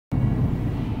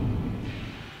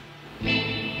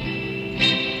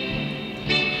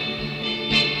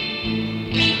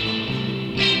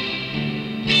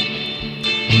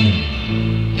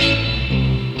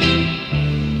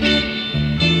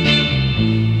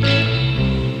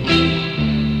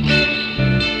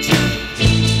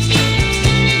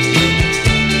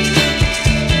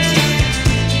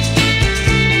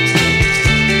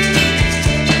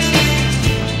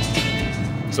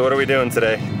doing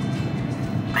today?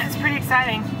 It's pretty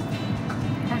exciting.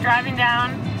 We're driving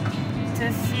down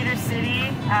to Cedar City,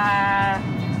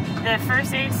 the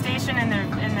first aid station in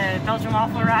the Belgian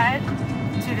Waffle ride,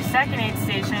 to the second aid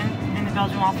station in the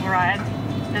Belgian Waffle ride.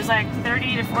 There's like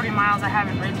 30 to 40 miles I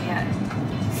haven't ridden yet.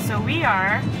 So we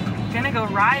are gonna go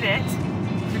ride it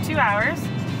for 2 hours,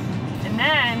 and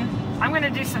then I'm gonna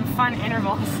do some fun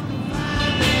intervals.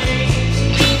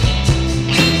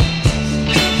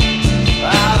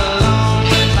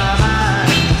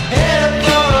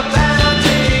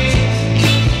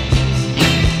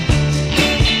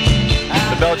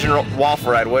 Belgian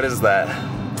waffle ride, what is that?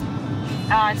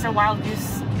 It's a wild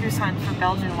goose hunt for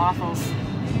Belgian waffles.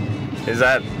 Is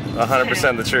that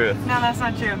 100% the truth? No, that's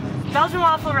not true. Belgian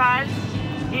waffle ride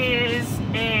is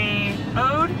a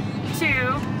ode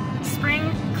to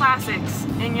spring classics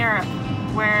in Europe,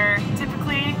 where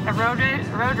typically a road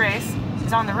race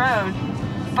is on the road,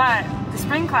 but the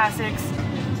spring classics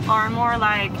are more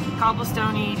like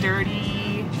cobblestoney,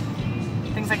 dirty,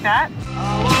 things like that.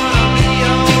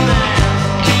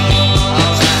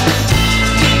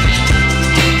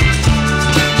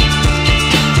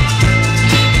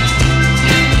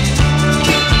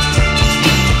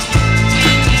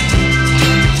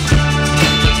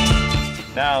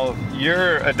 Now,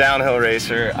 you're a downhill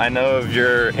racer. I know of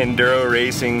your enduro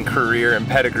racing career and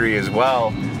pedigree as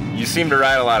well. You seem to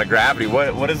ride a lot of gravity.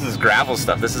 What is this gravel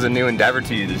stuff? This is a new endeavor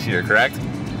to you this year, correct?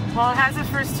 Well, it has the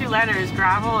first two letters,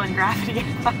 gravel and gravity.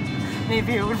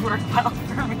 Maybe it would work well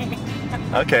for me.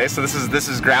 Okay, so this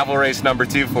is gravel race number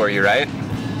 2 for you, right?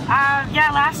 Yeah,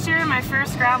 last year my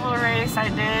first gravel race I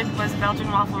did was a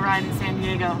Belgian waffle ride in San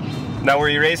Diego. Now, were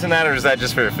you racing that, or is that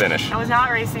just for the finish? I was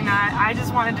not racing that. I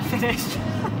just wanted to finish.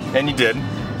 And you did?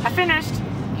 I finished.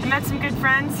 I met some good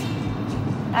friends.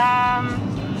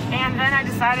 And then I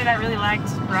decided I really liked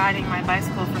riding my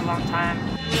bicycle for a long time.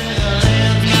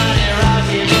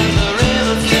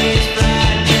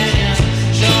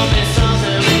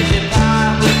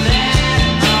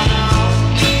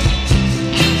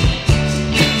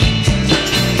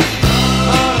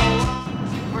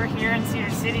 We're here in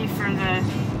Cedar City for the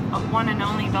one and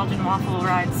only Belgian waffle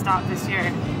ride stop this year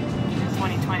in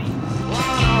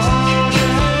 2020.